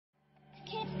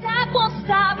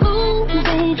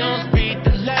Don't speak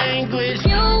the language.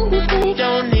 You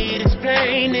don't need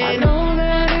explaining.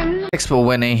 Thanks for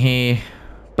winning here.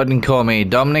 But you can call me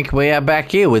Dominic. We are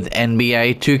back here with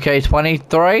NBA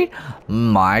 2K23,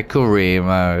 my career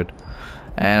mode.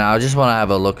 And I just want to have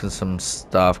a look at some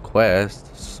stuff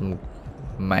quests, some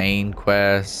main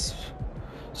quests,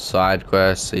 side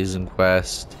quests, season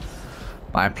quest.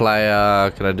 My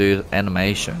player, can I do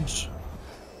animations?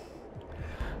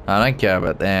 I don't care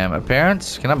about them.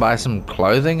 Appearance, can I buy some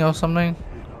clothing or something?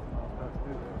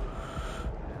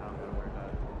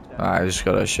 I just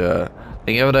got a shirt.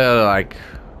 Think of it like,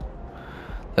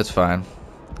 that's fine.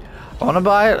 I want to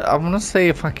buy it. I want to see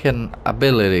if I can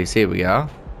abilities. Here we go.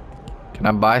 Can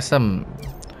I buy some?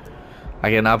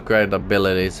 I can upgrade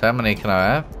abilities. How many can I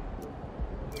have?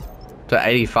 To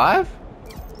 85?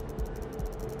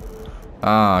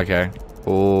 Oh, okay.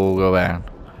 We'll go down.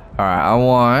 Alright, I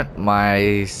want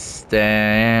my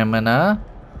stamina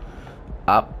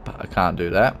up. I can't do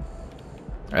that.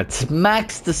 It's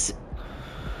max to.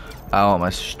 I want my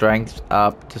strength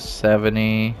up to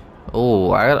 70.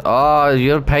 Oh, you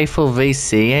gotta pay for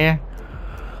VC here?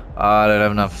 Oh, I don't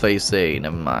have enough VC.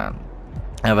 Never mind.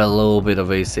 I have a little bit of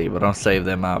VC, but I'll save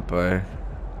them up, bro.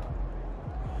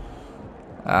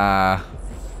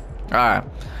 Alright.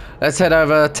 Let's head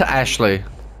over to Ashley.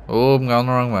 Oh, I'm going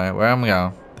the wrong way. Where am I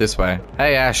going? This way.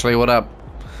 Hey, Ashley, what up?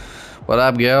 What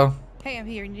up, girl? Hey,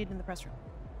 MP, you're needed in the press room.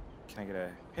 Can I get a,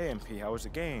 hey MP, how was the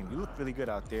game? You look really good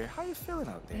out there. How are you feeling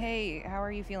out there? Hey, how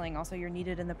are you feeling? Also, you're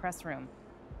needed in the press room.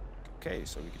 Okay,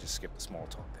 so we could just skip the small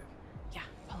talk then. Yeah,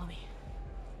 follow me.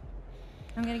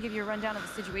 I'm gonna give you a rundown of the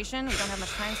situation. We don't have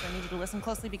much time, so I need you to listen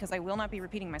closely because I will not be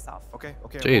repeating myself. Okay,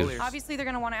 Jeez. Obviously, they're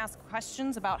gonna want to ask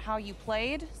questions about how you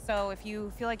played. So if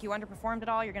you feel like you underperformed at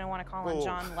all, you're gonna want to call on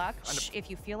John Luck. If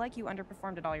you feel like you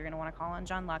underperformed at all, you're gonna want to call on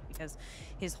John Luck because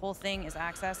his whole thing is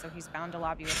access, so he's bound to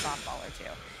lob you a softball or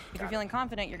two. If you're feeling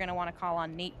confident, you're gonna want to call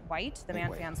on Nate White, the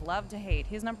man fans love to hate.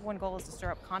 His #1 goal is to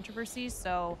stir up controversies,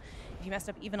 so if you messed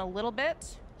up even a little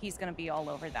bit, he's gonna be all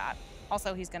over that.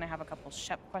 Also, he's gonna have a couple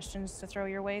Shep questions to throw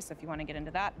your way, so if you want to get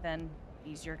into that, then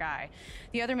he's your guy.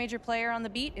 The other major player on the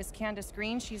beat is Candace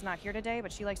Green. She's not here today, but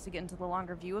she likes to get into the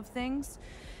longer view of things,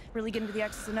 really get into the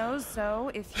X's and O's, so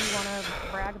if you want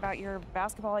to brag about your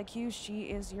basketball IQ, she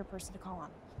is your person to call on.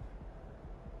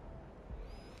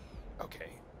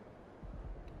 Okay.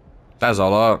 That's a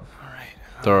lot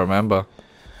Alright. to remember.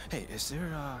 Hey, is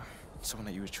there someone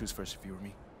that you would choose first if you were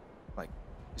me? Like,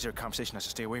 is there a conversation I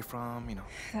should stay away from, you know?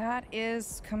 That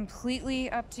is completely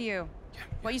up to you. Yeah.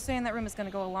 What you say in that room is going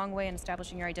to go a long way in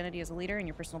establishing your identity as a leader and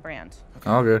your personal brand. Okay.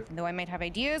 All good. And though I might have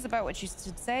ideas about what you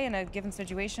should say in a given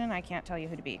situation, I can't tell you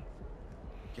who to be.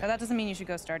 Yeah. But that doesn't mean you should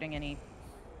go starting any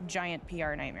giant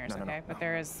PR nightmares, No, okay? But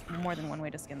there is more than one way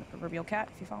to skin the proverbial cat,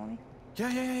 if you follow me.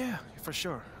 Yeah, for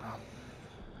sure.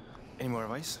 Any more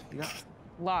advice you got?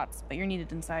 Lots, but you're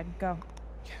needed inside. Go.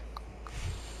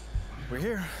 We're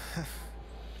here.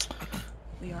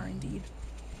 We are indeed.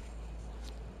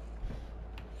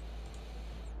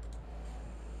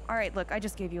 All right, look, I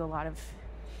just gave you a lot of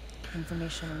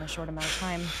information in a short amount of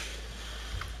time.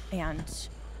 And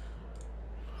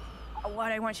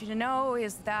what I want you to know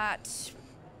is that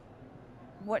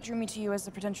what drew me to you as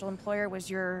a potential employer was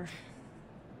your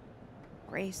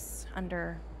grace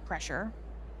under pressure.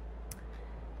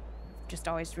 Just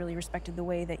always really respected the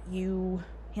way that you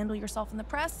handle yourself in the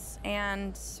press,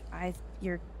 and I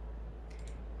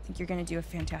think you're gonna do a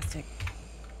fantastic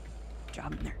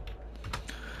job in there.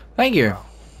 Thank you.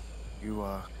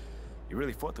 Wow. You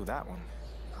really fought through that one.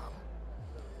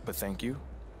 But thank you.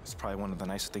 It's probably one of the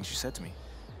nicest things you said to me.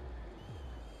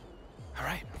 All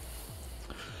right.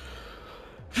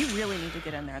 You really need to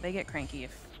get in there. They get cranky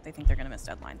if they think they're gonna miss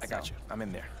deadlines. I got you. I'm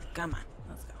in there. Come on,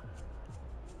 let's go.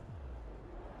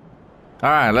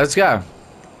 Alright, let's go.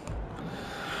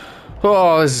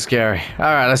 Oh, this is scary.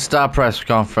 Alright, let's start press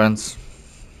conference.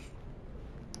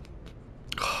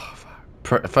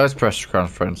 First press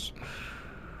conference.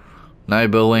 No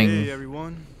booing. Hey,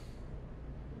 everyone.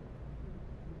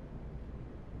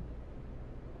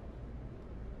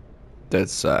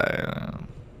 That's go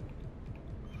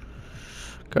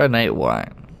Nate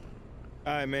White.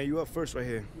 All right, man. You up first right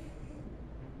here.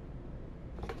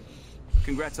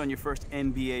 Congrats on your first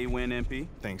NBA win, MP.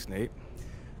 Thanks, Nate.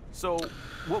 So,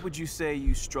 what would you say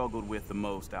you struggled with the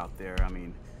most out there? I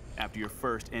mean, after your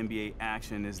first NBA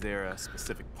action, is there a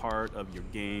specific part of your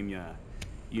game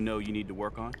you know you need to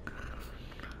work on?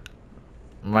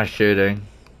 My shooting.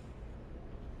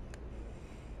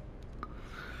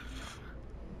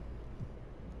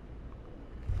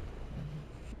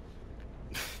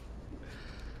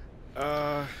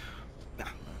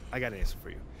 I got an answer for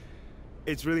you.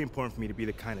 it's really important for me to be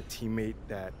the kind of teammate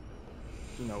that,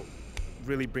 you know,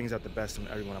 really brings out the best in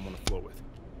everyone I'm on the floor with.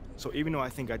 So even though I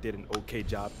think I did an okay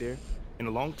job there, in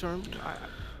the long term,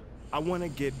 I want to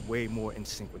get way more in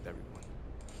sync with everyone.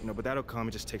 You know, but that'll come.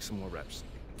 It just takes some more reps.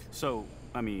 So,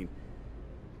 I mean,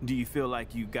 do you feel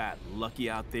like you got lucky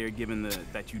out there, given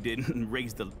that you didn't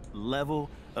raise the level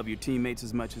of your teammates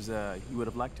as much as you would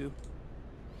have liked to?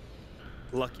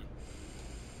 Lucky.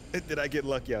 Did I get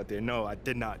lucky out there? No, I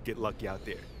did not get lucky out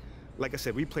there. Like I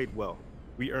said, we played well.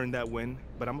 We earned that win,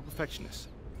 but I'm a perfectionist.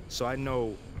 So I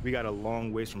know we got a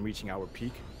long ways from reaching our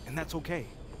peak, and that's okay.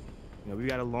 You know, we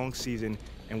got a long season,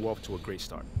 and we're off to a great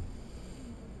start.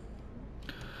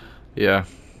 Yeah.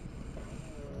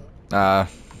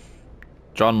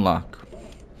 John Luck.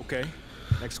 Okay,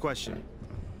 next question.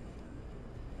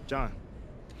 John.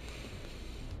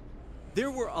 There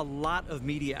were a lot of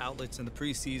media outlets in the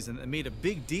preseason that made a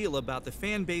big deal about the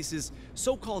fan base's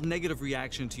so-called negative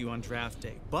reaction to you on draft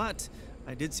day. But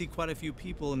I did see quite a few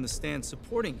people in the stands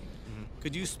supporting you.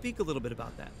 Could you speak a little bit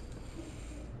about that?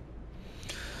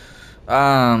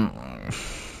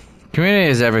 Community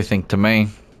is everything to me.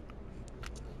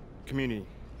 Community.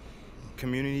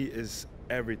 Community is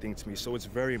everything to me, so it's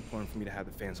very important for me to have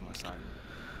the fans on my side.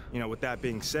 You know, with that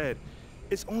being said,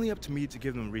 it's only up to me to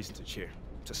give them a reason to cheer,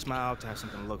 to smile, to have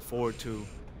something to look forward to,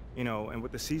 you know, and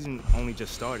with the season only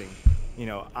just starting, you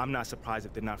know, I'm not surprised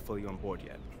if they're not fully on board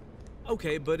yet.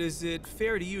 Okay, but is it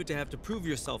fair to you to have to prove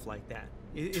yourself like that?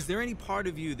 Is there any part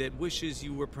of you that wishes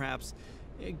you were perhaps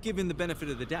given the benefit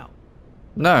of the doubt?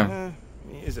 No.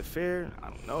 Is it fair? I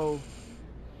don't know.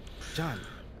 John,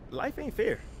 life ain't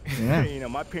fair. Yeah. You know,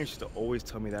 my parents used to always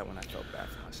tell me that when I felt bad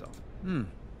for myself.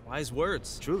 Wise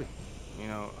words. Truly. You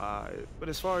know, but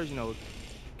as far as, you know,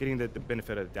 getting the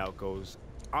benefit of the doubt goes,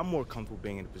 I'm more comfortable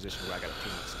being in a position where I gotta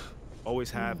prove myself.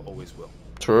 Always have, always will.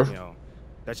 True. You know,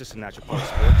 that's just a natural part of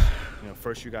sports. You know,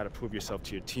 first you gotta prove yourself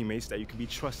to your teammates that you can be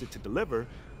trusted to deliver.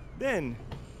 Then,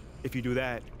 if you do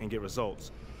that and get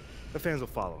results, the fans will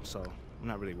follow. So I'm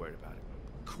not really worried about it.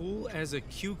 Cool as a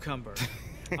cucumber.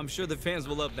 I'm sure the fans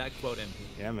will love that quote, MP.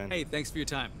 Yeah, man. Hey, thanks for your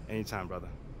time. Anytime, brother.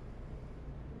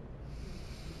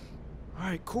 All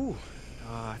right, cool.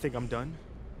 I think I'm done.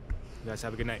 You guys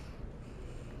have a good night.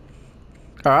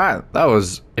 Alright, that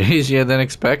was easier than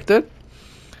expected.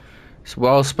 It's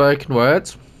well-spoken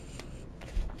words.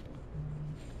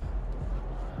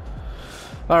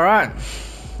 Alright.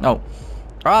 Oh.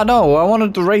 Oh no, I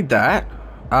wanted to read that.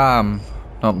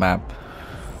 Not map.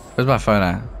 Where's my phone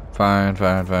at?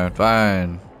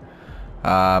 Phone.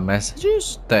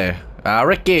 Messages? There.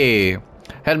 Ricky!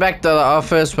 Head back to the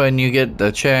office when you get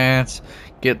the chance.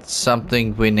 Get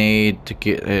something we need to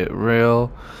get it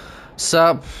real.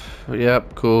 Sup?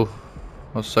 Yep, cool.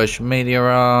 What's social media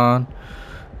on?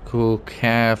 Cool.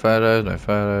 Car photos, no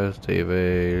photos,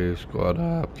 TV, squad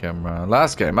up, camera.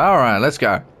 Last game. Alright, let's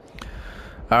go.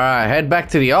 Alright, head back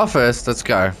to the office. Let's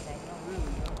go.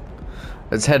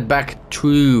 Let's head back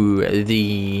to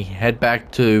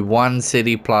One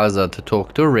City Plaza to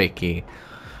talk to Ricky.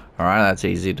 Alright, that's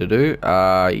easy to do.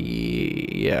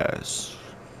 Yes.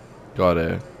 Got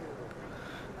it.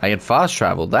 I can fast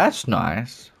travel. That's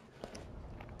nice.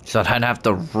 So I don't have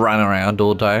to run around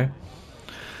all day.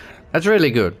 That's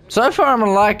really good. So far, I'm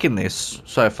liking this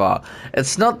so far.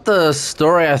 It's not the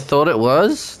story I thought it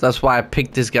was. That's why I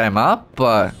picked this game up,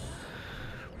 but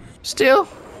still.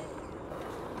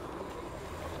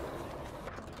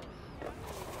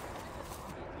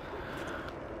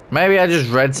 Maybe I just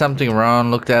read something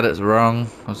wrong, looked at it wrong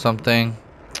or something.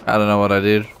 I don't know what I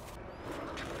did.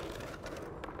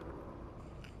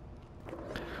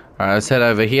 Alright, let's head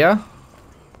over here.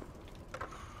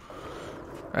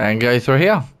 And go through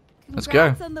here. Let's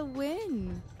go. Congrats on the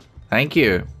win. Thank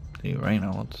you. The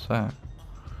arena, what's that?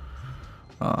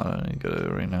 Oh, I don't need to go to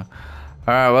the arena.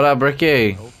 Alright, what up,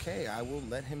 Ricky? Okay, I will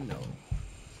let him know.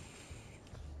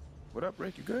 What up,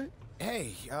 Rick? You good?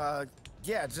 Hey,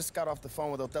 yeah, just got off the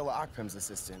phone with Othello Akpem's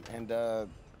assistant, and, the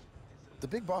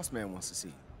big boss man wants to see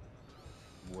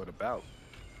you. What about?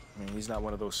 I mean, he's not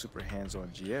one of those super hands-on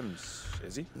GMs,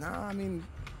 is he? Nah, I mean,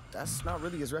 that's not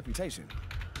really his reputation.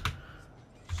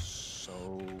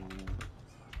 So...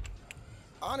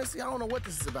 Honestly, I don't know what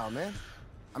this is about, man.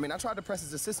 I mean, I tried to press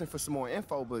his assistant for some more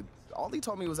info, but all he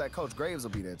told me was that Coach Graves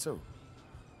will be there, too.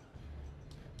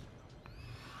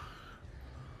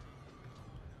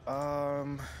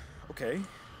 Okay.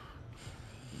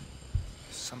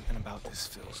 Something about this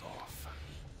feels off.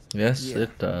 Yes, Yeah.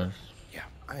 it does. Yeah,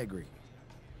 I agree.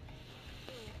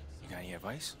 you got any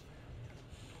advice?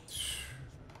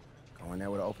 Go in there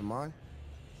with an open mind,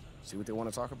 see what they want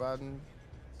to talk about, and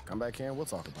come back here and we'll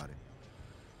talk about it.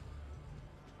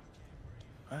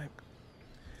 All right.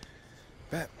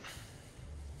 Bet.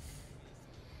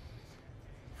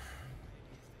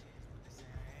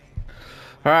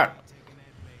 All right.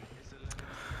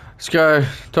 Let's go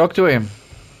talk to him.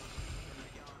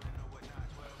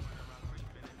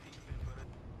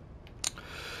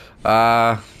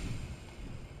 How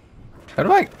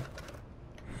do I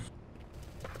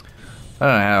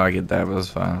don't know how I get that, but it's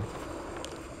fine.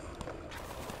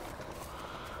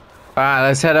 Alright,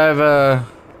 let's head over.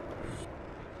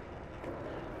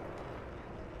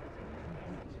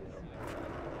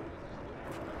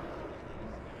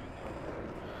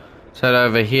 Let's head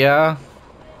over here.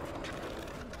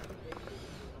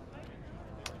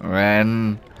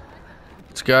 And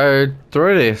let's go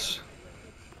through this.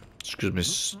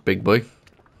 Excuse me, big boy.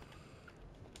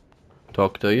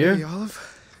 Talk to you. Hey,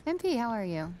 Olive. MP, how are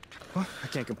you? Well, I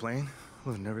can't complain. A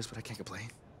little nervous, but I can't complain.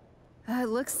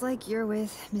 Looks like you're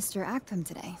with Mr. Akpam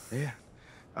today.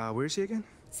 Yeah. Where is he again?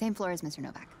 Same floor as Mr.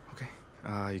 Novak. Okay.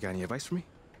 You got any advice for me?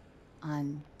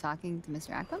 On talking to Mr.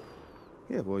 Akpam?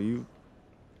 Yeah, well, you've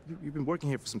been working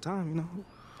here for some time, you know.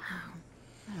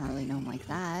 I don't really know him like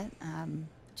that.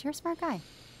 But you're a smart guy.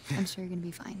 I'm sure you're gonna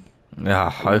be fine. Yeah, I'm a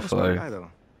hopefully. smart guy, though.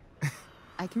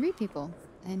 I can read people,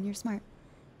 and you're smart.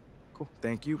 Cool.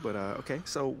 Thank you. But okay.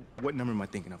 So, what number am I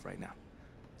thinking of right now?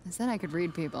 I said I could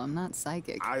read people. I'm not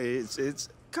psychic. It's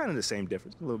kind of the same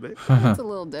difference, a little bit. It's a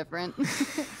little different.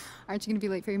 Aren't you gonna be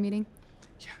late for your meeting?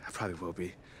 Yeah, I probably will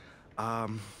be.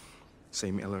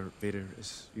 Same elevator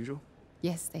as usual?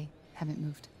 Yes, they haven't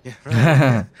moved. Yeah,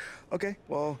 right. Okay,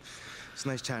 well, it's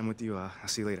nice chatting with you. I'll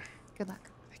see you later. Good luck.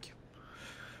 Thank you.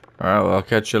 Alright, well, I'll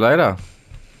catch you later.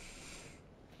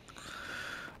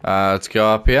 Let's go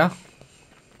up here.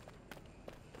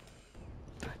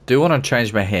 Do want to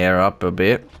change my hair up a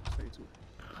bit.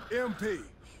 MP,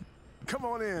 come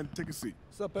on in, take a seat.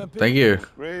 What's up, MP? Thank you.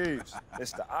 Great.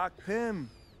 Mr. Akpam.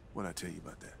 What'd I tell you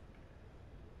about that?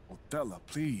 Othello,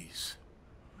 please.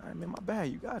 All right, man, my bad.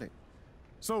 You got it.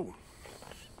 So,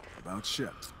 about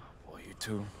Shep. Boy, you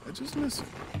too. Now just listen.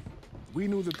 We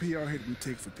knew the PR hit we'd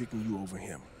take for picking you over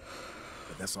him.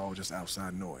 But that's all just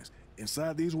outside noise.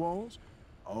 Inside these walls,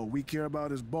 all we care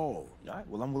about is ball. All right,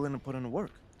 well, I'm willing to put in the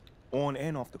work. On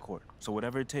and off the court. So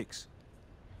whatever it takes.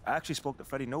 I actually spoke to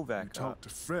Freddie Novak. You talked to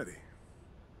Freddie.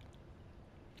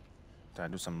 Did I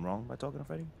do something wrong by talking to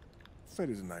Freddie?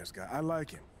 Freddie's a nice guy. I like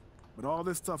him. But all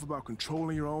this stuff about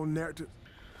controlling your own narrative,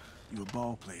 you're a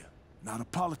ball player, not a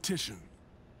politician.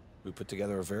 We put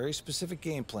together a very specific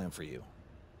game plan for you.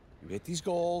 You hit these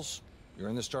goals, you're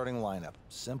in the starting lineup.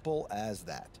 Simple as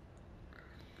that.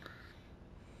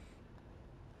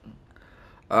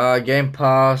 Game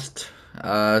passed.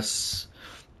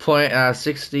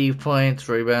 60 points,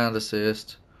 rebound,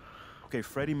 assist. Okay,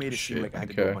 Freddie made it seem like I had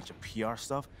to do a bunch of PR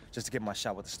stuff just to get my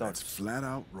shot with the Stars. That's flat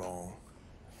out wrong.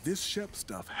 This Shep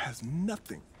stuff has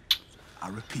nothing, I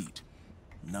repeat,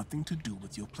 nothing to do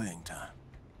with your playing time.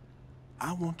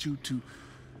 I want you to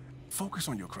focus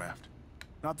on your craft,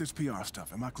 not this PR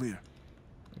stuff. Am I clear?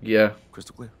 Yeah.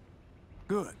 Crystal clear.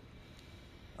 Good.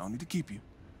 I don't need to keep you.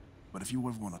 But if you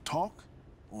ever want to talk,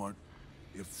 or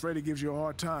if Freddie gives you a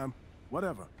hard time,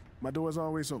 whatever, my door is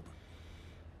always open.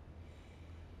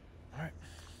 All right.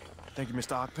 Thank you,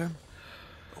 Mr. Akpam.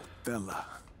 Othello.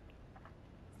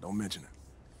 Don't mention it.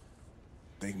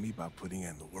 Thank me by putting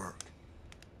in the work.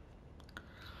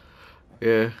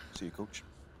 Yeah. See you, Coach.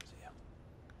 See ya.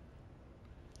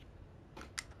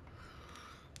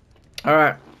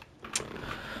 Alright.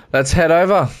 Let's head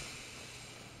over.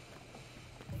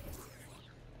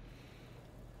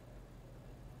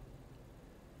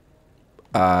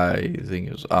 I think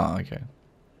it was... Oh, okay.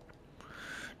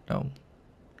 No.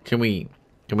 Can we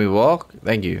walk?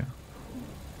 Thank you.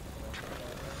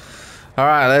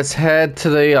 Alright, let's head to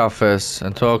the office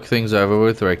and talk things over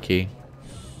with Ricky.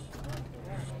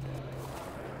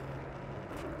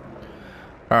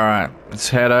 Alright, let's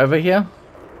head over here.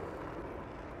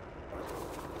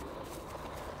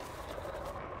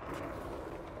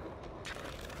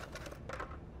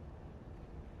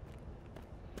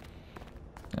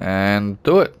 And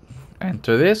do it.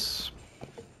 Enter this.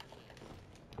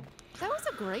 That was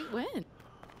a great win.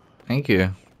 Thank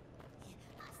you.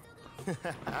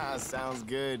 Sounds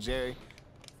good, Jerry.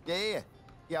 Yeah,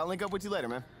 I'll link up with you later,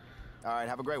 man. All right,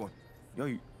 have a great one. Yo,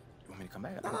 you want me to come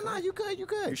back? No, you good, you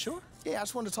good. You sure? Yeah, I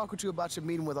just wanted to talk with you about your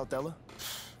meeting with Othello.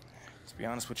 To be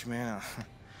honest with you, man,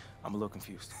 I'm a little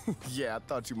confused. Yeah, I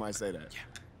thought you might say that.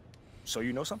 Yeah. So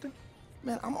you know something?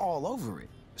 Man, I'm all over it.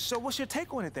 So what's your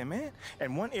take on it then, man?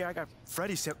 And one ear I got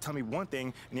Freddie tell me one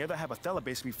thing, and the other I have Othello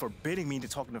basically forbidding me to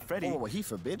talking to Freddie. Oh, well, he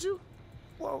forbid you?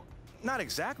 Well, not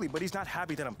exactly, but he's not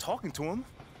happy that I'm talking to him.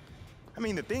 I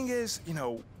mean, the thing is, you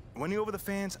know, winning over the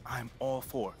fans, I'm all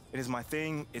for. It is my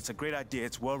thing. It's a great idea.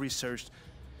 It's well researched.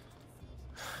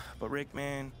 But Rick,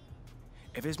 man,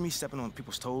 if it's me stepping on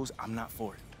people's toes, I'm not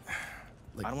for it.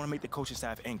 Look, I don't want to make the coaching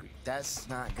staff angry. That's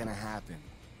not gonna happen.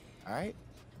 All right?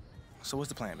 So what's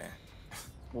the plan, man?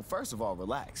 Well, first of all,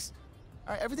 relax.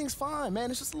 All right, everything's fine,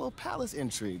 man. It's just a little palace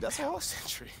intrigue. That's all. Palace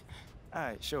intrigue. All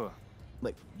right, sure.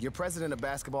 Look, your president of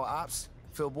basketball ops,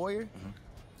 Phil Boyer,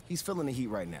 he's feeling the heat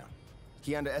right now.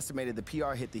 He underestimated the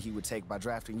PR hit that he would take by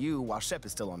drafting you while Shep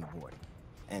is still on the board.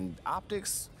 And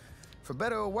optics, for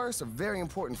better or worse, are very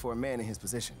important for a man in his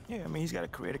position. Yeah, I mean, he's got a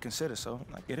career to consider, so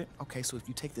I get it. Okay, so if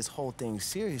you take this whole thing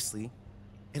seriously,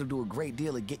 it'll do a great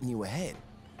deal of getting you ahead.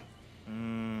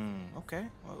 Okay.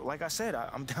 Well, like I said,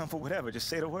 I'm down for whatever. Just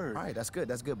say the word. All right, that's good,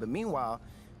 that's good. But meanwhile,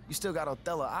 you still got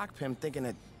Othello Akpem thinking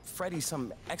that Freddy's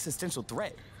some existential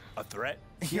threat. A threat?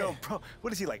 Yeah. Yo, bro,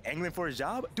 what is he, like, angling for his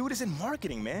job? Dude is in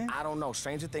marketing, man. I don't know.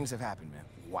 Stranger things have happened, man.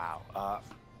 Wow.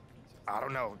 I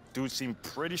don't know. Dude seemed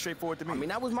pretty straightforward to me. I mean,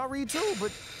 that was my read, too,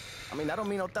 but, I mean, that don't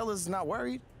mean Othello's not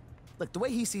worried. Look, the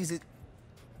way he sees it,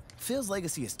 Phil's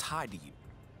legacy is tied to you,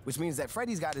 which means that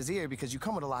Freddy's got his ear because you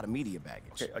come with a lot of media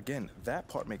baggage. Okay, again, that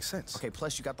part makes sense. Okay,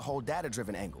 plus you got the whole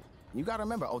data-driven angle. You gotta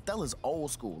remember, Othello's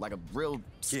old school, like a real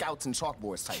scouts and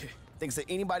chalkboards type. Thinks that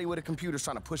anybody with a computer's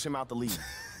trying to push him out the league.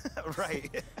 Right.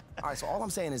 All right, so all I'm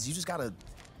saying is you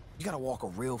gotta walk a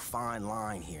real fine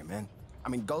line here, man. I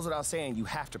mean, goes without saying, you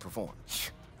have to perform.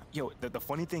 Yo, the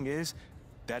funny thing is,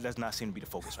 that does not seem to be the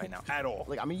focus right now, at all.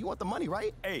 Like, I mean, you want the money,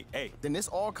 right? Hey. Then this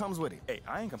all comes with it. Hey,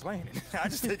 I ain't complaining. I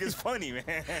just think it's funny,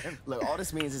 man. Look, all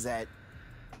this means is that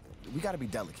we gotta be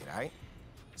delicate, all right?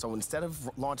 So instead of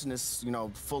launching this, you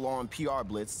know, full-on PR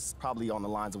blitz, probably on the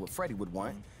lines of what Freddy would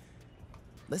want,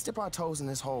 let's dip our toes in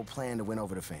this whole plan to win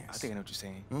over the fans. I think I know what you're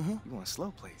saying. You want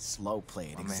slow play. Slow play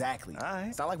it, Oh, exactly. man. All right.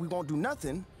 It's not like we won't do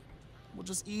nothing. We'll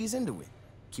just ease into it.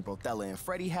 Keep Othello and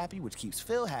Freddy happy, which keeps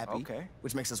Phil happy. Okay.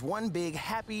 Which makes us one big,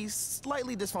 happy,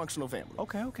 slightly dysfunctional family.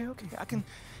 Okay.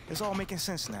 It's all making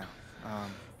sense now.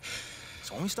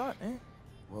 So when we start, man.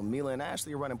 Well, Mila and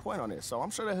Ashley are running point on this, so I'm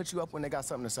sure they'll hit you up when they got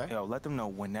something to say. Yo, let them know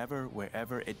whenever,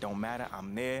 wherever, it don't matter.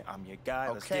 I'm there. I'm your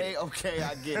guy. Let's get Okay, it. okay,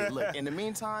 I get it. Look, in the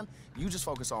meantime, you just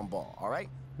focus on ball, all right?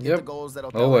 Get Yep. the goals that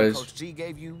Othello and Always. Coach G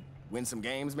gave you, win some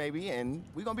games maybe, and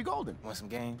we're gonna be golden. Want some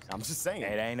games? I'm just saying.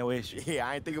 Hey, that ain't no issue. Yeah,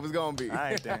 I ain't think it was gonna be. All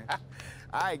right, then.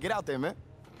 All right, get out there, man.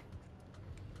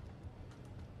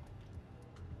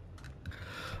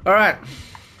 All right.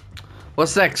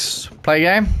 What's next? Play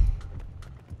a game?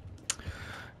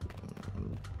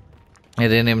 He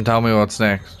didn't even tell me what's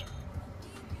next.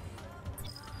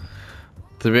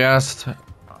 To be honest, I'm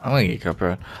gonna get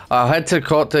copyright. I'll head to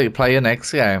court to play your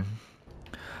next game.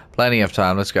 Plenty of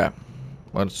time. Let's go.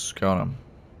 What's going on?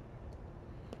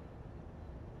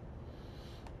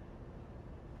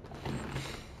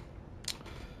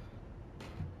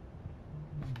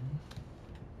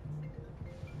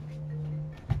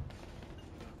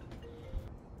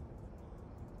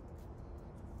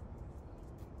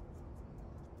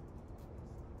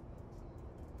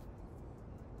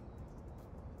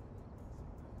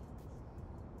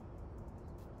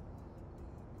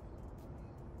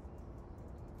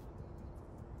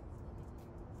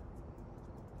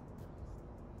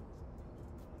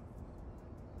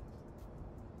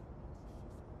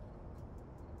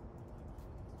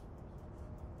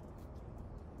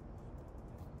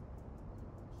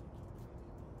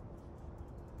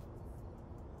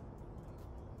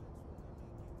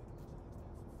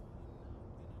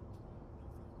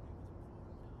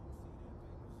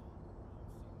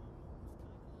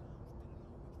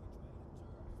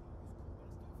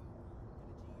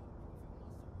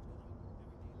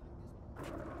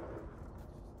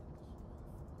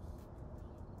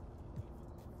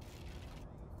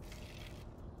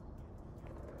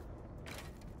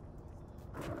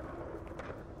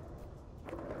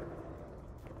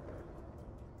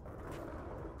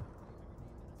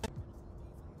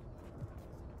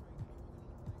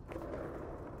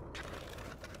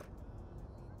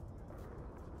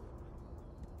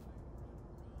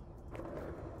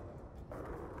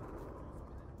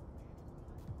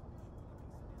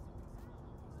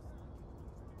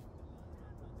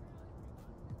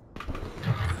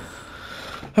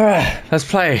 Alright, let's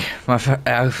play.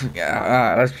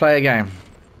 Let's play a game.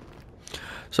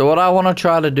 So what I want to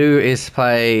try to do is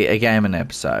play a game an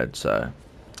episode, so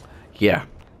yeah.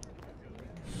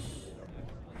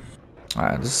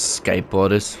 Alright, this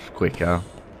skateboard is quicker.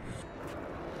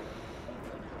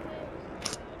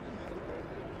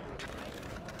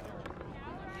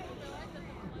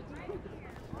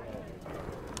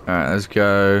 Alright, let's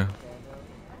go.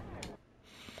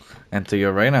 Enter the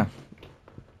arena.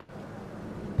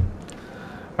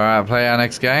 Alright, play our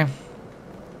next game.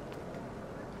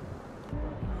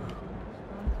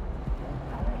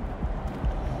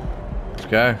 Let's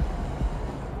go.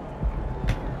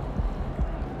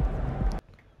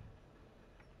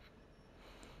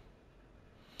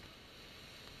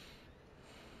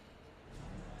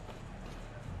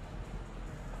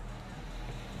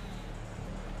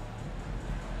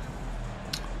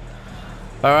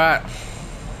 Alright.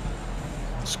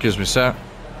 Excuse me, sir.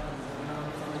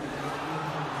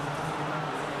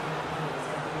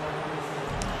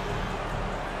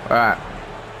 Alright.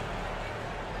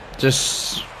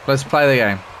 Just let's play the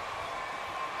game.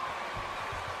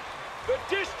 The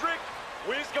district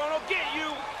is gonna get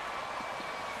you.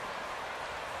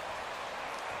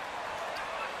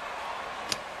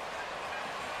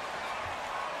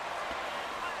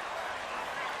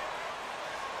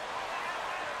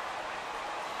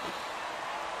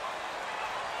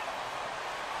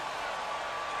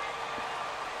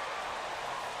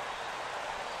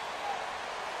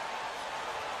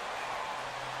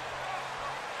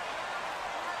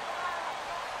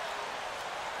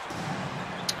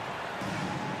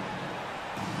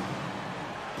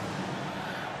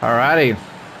 Alrighty.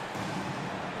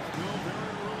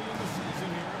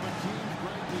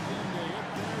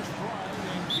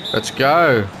 Let's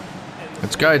go.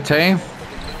 Let's go, team.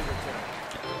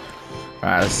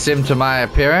 Alright, let's sim to my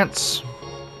appearance.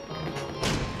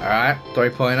 Alright,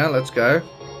 3-pointer, let's go.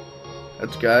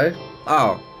 Let's go.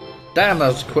 Oh, damn, that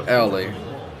was early.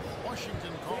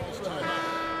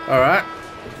 Alright,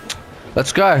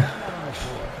 let's go.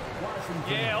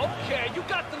 Yeah, okay, you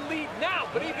got the lead now,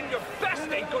 but even your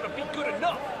best ain't gonna be good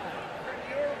enough.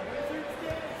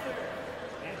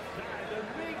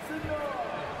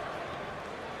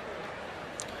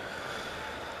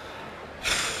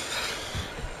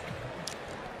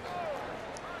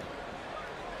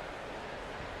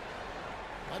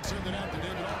 I'd send it out to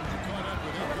David Allen.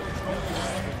 You caught up with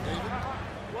head coach David.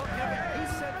 Well, Kevin, he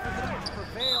said for them to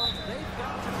prevail, they've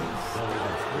got to be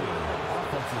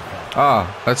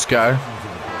Oh, let's go.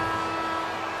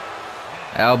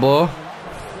 Elbow.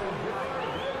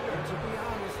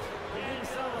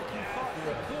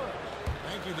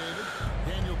 Thank you, David.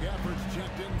 Daniel Gafford's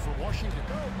checked in for Washington.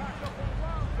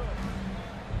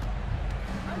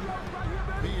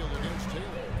 Beal against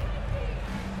Taylor.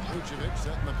 Vucevic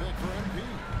setting the pick for MP.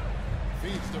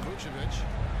 Feeds to Vucevic.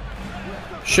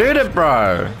 Shoot it,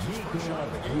 bro.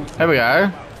 There we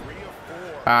go.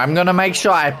 I'm gonna make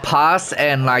sure I pass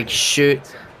and like shoot.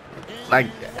 Like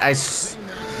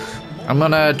I'm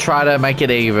gonna try to make it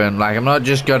even. Like I'm not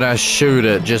just gonna shoot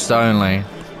it just only.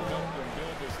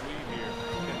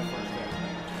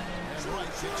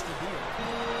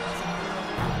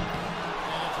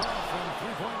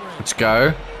 Let's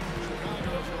go.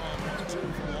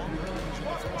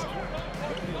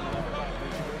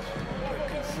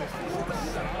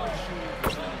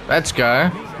 Let's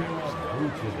go.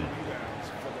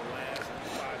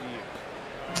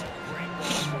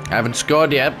 Haven't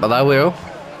scored yet, but I will.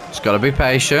 Just gotta be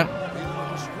patient.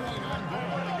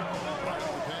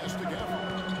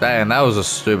 Damn, that was a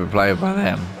stupid play by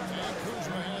them.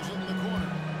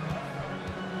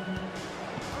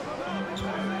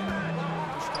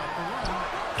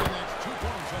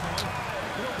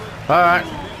 Alright.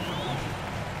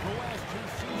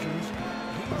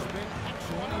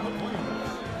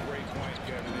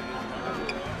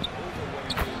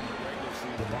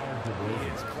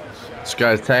 Let's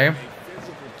go, team.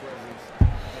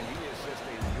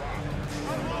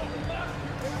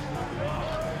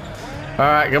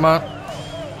 Alright, come on.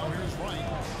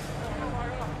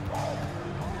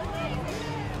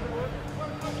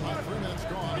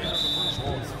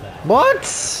 What?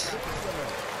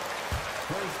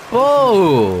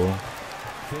 Whoa!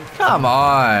 Come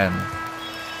on.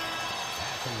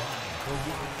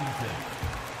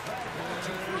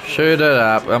 Shoot it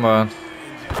up, come on.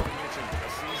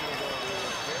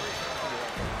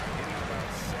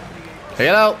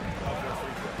 Hello.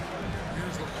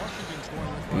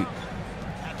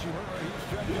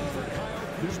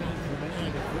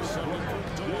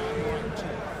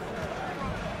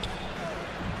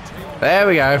 There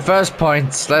we go, first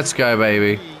points. Let's go,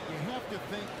 baby.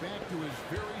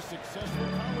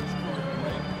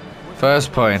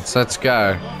 First points, let's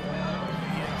go.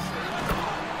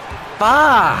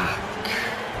 Fuck!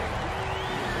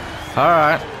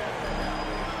 Alright.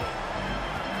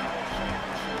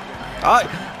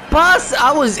 Pass!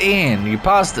 I was in. You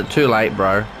passed it too late,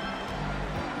 bro.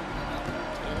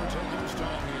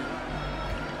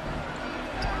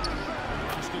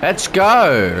 Let's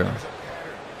go.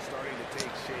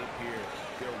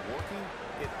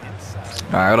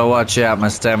 I gotta watch out my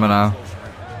stamina.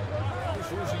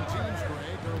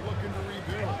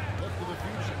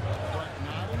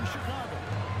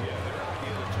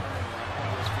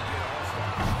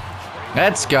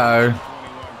 Let's go.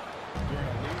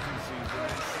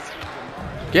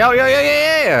 Yo, yo, yo,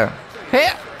 yeah, yeah.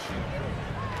 Here.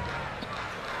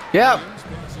 Yep.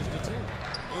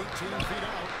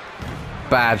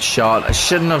 Bad shot. I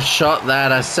shouldn't have shot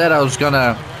that. I said I was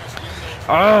gonna.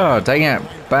 Oh, dang it.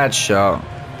 Bad shot.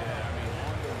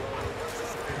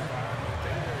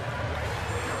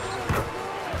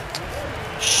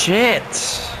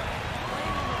 Shit.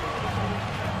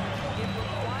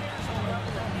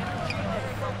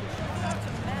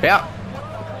 Yep.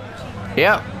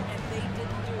 Yep.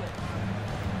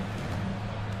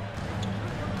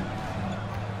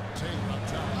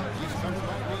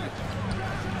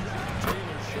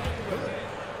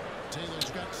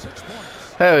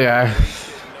 There we go. No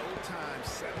time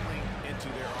settling into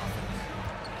their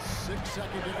offense.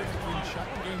 6-second difference between shot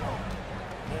and game ball.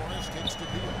 Morris takes the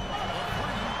deal.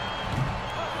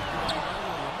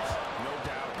 No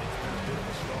doubt it's been a bit of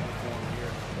a struggle for him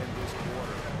here in this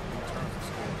quarter in terms of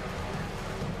scoring.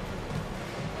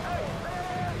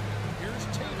 Here's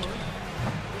Taylor.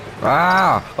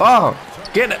 Ah. Oh.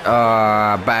 Get it.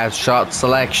 Bad shot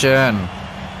selection.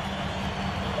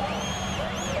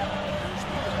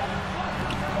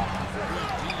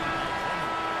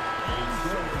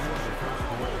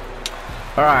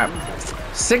 All right,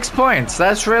 6 points.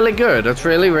 That's really good. That's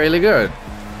really, really good.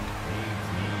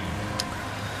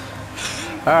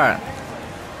 All right,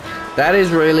 that is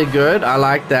really good. I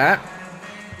like that.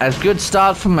 That's a good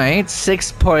start for me. It's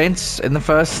 6 points in the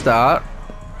first start.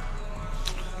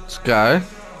 Let's go.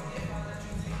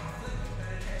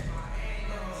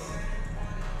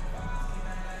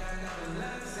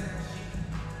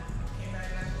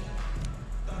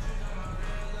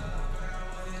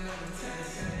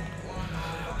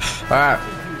 All right.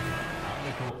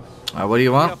 What do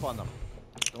you want? Up on them.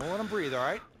 Don't let them breathe, all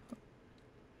right?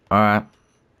 All right.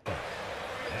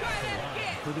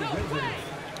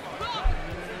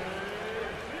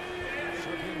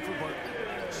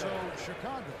 So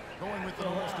Chicago going with the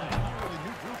most entirely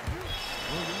new group here.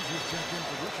 Williams is checked in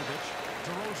for Vucevic.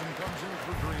 DeRozan comes in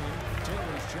for Green.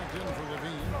 Taylor's checked in for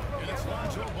Levine. And it's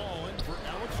Lonzo Ball in for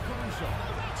Alex Caruso.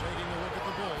 Taking a look at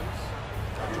the Bulls.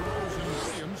 DeRozan and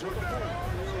Williams are the four.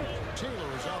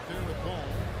 Taylor is out there with Ball.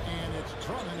 And it's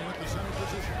Drummond in at the center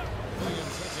position.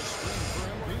 Williams sets a screen for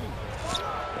Embiid.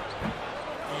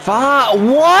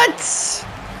 What?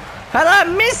 How did I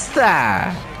miss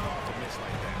that?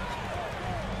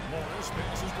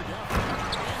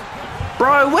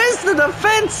 Bro, where's the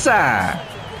defense at?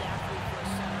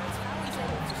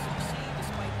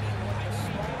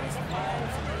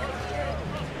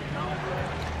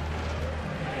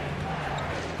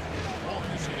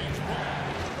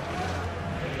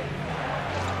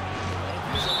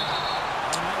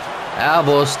 Our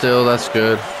ball still, that's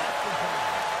good.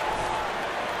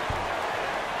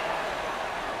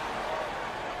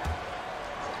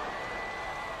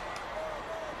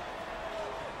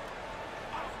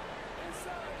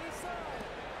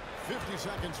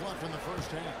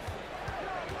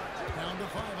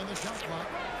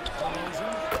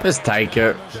 Just take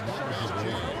it.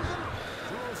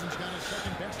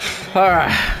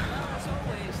 Alright.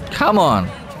 Come on.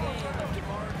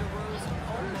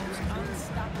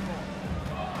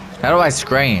 How do I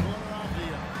screen?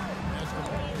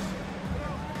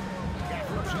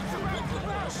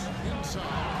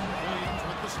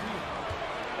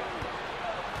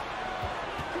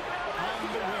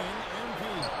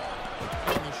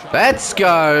 Let's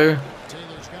go.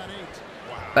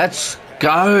 Let's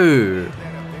go.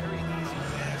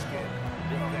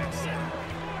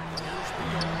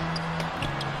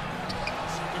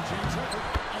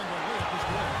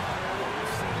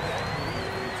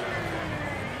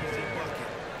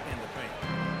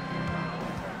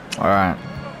 All right.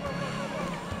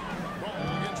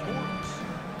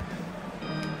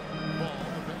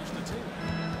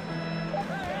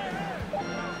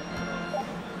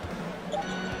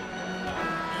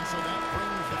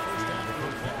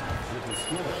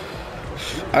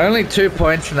 Only 2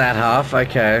 points in that half,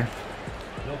 okay.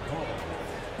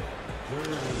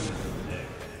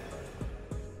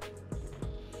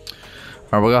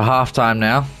 Alright, we got halftime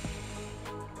now.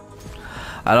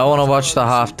 I don't want to watch the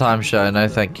halftime show, no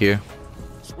thank you.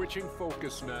 Switching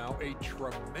focus now, a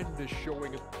tremendous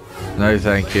showing of No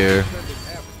thank you.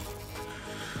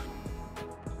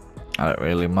 I don't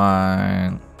really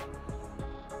mind.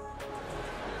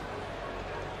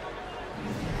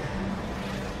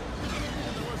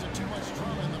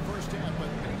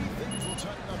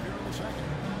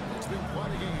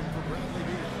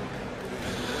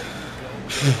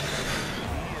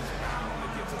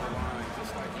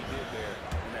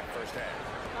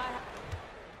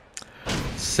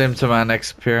 Sim to my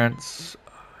next appearance.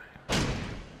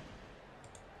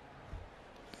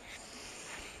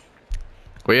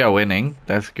 We are winning.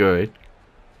 That's good.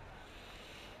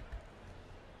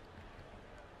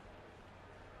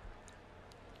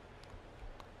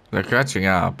 They're catching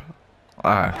up.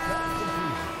 Alright.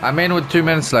 I'm in with 2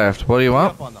 minutes left. What do you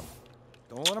want? Don't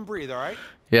let him breathe, all right?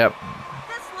 Yep.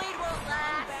 This lead won't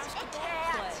last. Basketball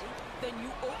play, then you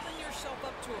open yourself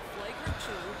up to a flagrant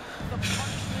 2. The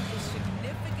punishment is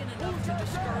significant enough to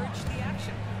discourage the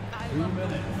action. I love the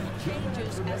rule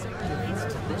changes as it relates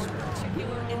to this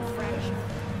particular infraction.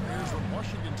 Here's what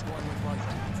Washington's going with right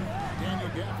now. Daniel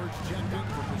Gafford's checked in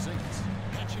for Porzingis.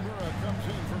 Hachimura comes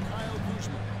in for Kyle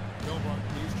Kuzma. Bill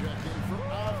Barkley's checked in for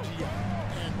Avdia.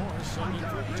 And Morris subbed in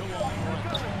for DeLon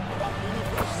Wright.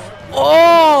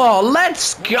 Oh,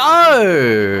 let's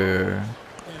go!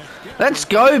 Let's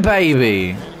go,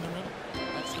 baby!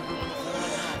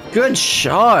 Good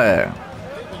shot!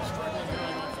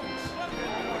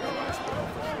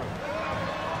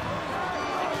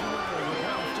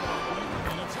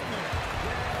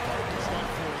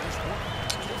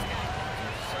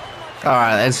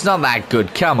 Alright, it's not that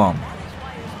good, come on.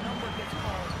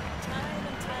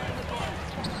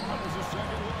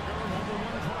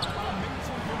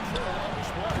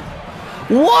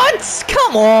 What?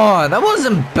 Come on! That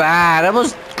wasn't bad. That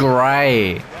was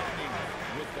great.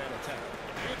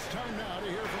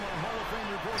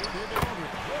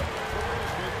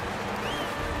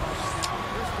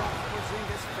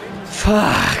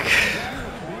 Fuck.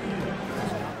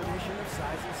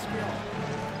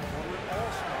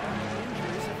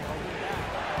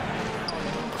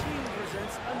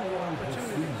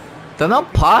 They're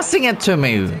not passing it to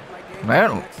me. I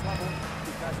don't.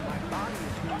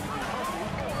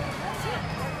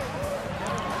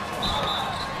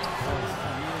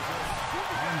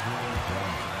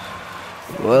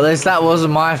 Well, at least that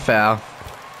wasn't my foul.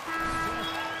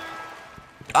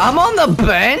 I'm on the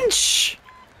bench?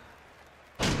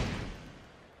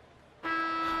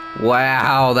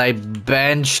 Wow, they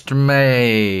benched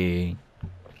me.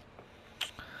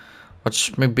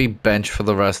 Watch me be benched for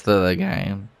the rest of the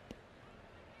game.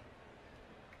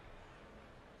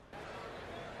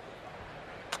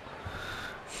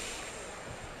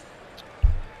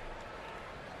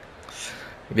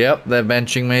 Yep, they're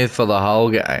benching me for the whole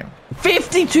game.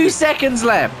 52 seconds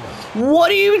left! What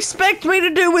do you expect me to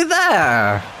do with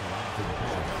that?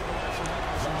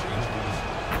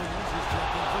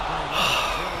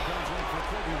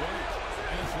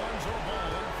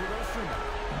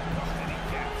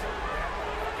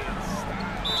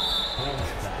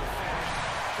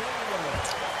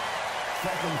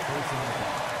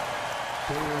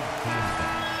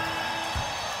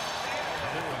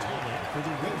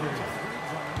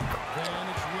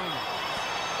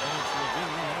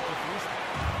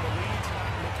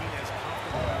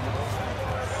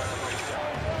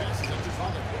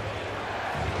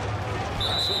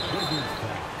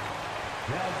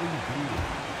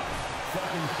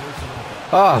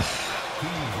 Oh.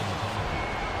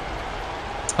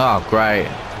 Oh, great.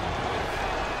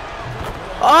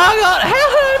 Oh, God, how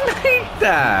did I make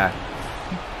that?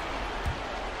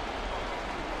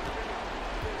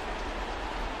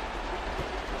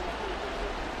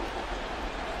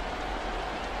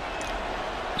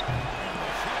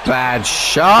 Bad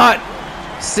shot.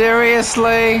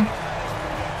 Seriously?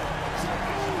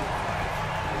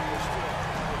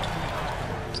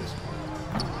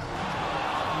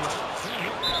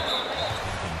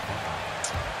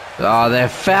 Oh, they're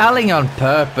fouling on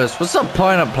purpose. What's the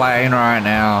point of playing right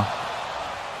now?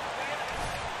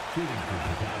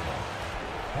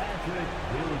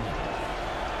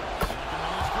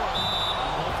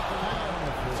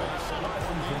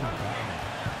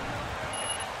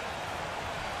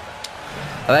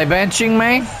 Are they benching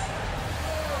me?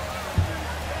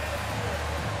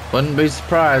 Wouldn't be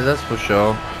surprised, that's for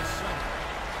sure.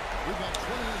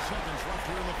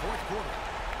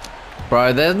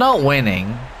 Bro, they're not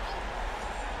winning.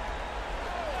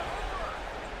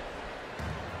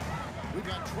 We've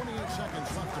got 28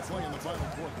 seconds left to play in the final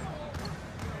quarter.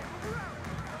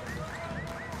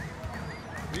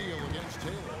 Beal against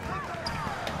Taylor.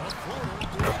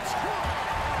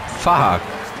 Fuck.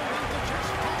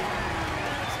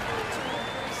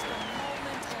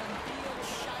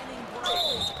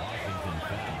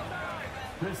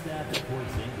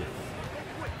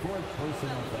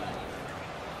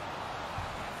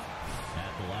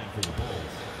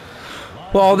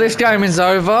 Well, this game is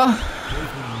over.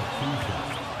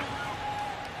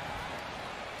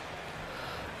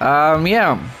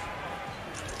 Yeah.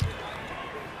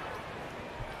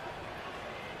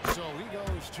 So he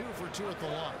goes 2 for 2 at the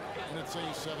line, and it's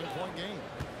It's a 7-point game.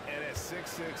 And a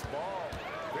 6-6 ball.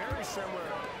 Very similar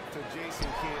to Jason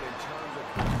Kidd in terms of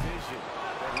the vision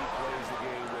that he plays the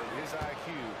game with. His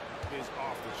IQ is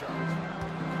off the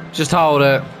charts. Just hold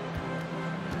it.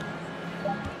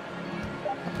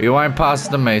 You won't pass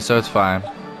it to me, so it's fine.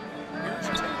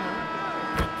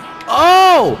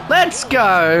 Oh! Let's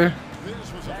go!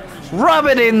 Rub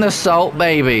it in the salt,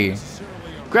 baby.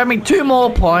 Grab me 2 more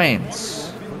points.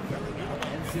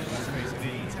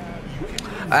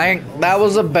 I think that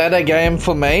was a better game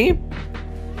for me.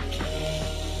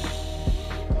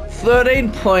 13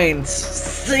 points.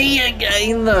 See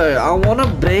again though.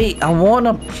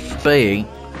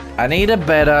 I need a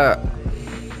better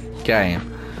game.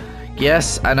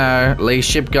 Yes, I know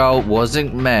leadership goal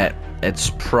wasn't met.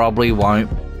 It's probably won't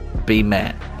be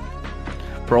met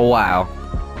for a while.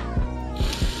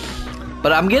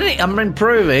 But I'm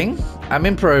improving,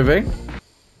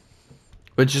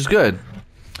 which is good.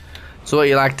 It's what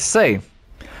you like to see.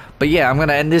 But yeah, I'm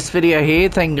gonna end this video here.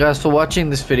 Thank you guys for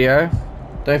watching this video.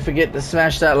 Don't forget to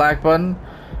smash that like button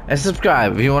and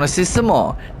subscribe if you want to see some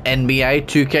more NBA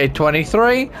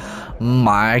 2K23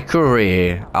 My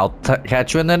Career. I'll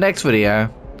catch you in the next video.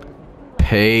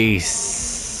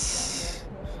 Peace.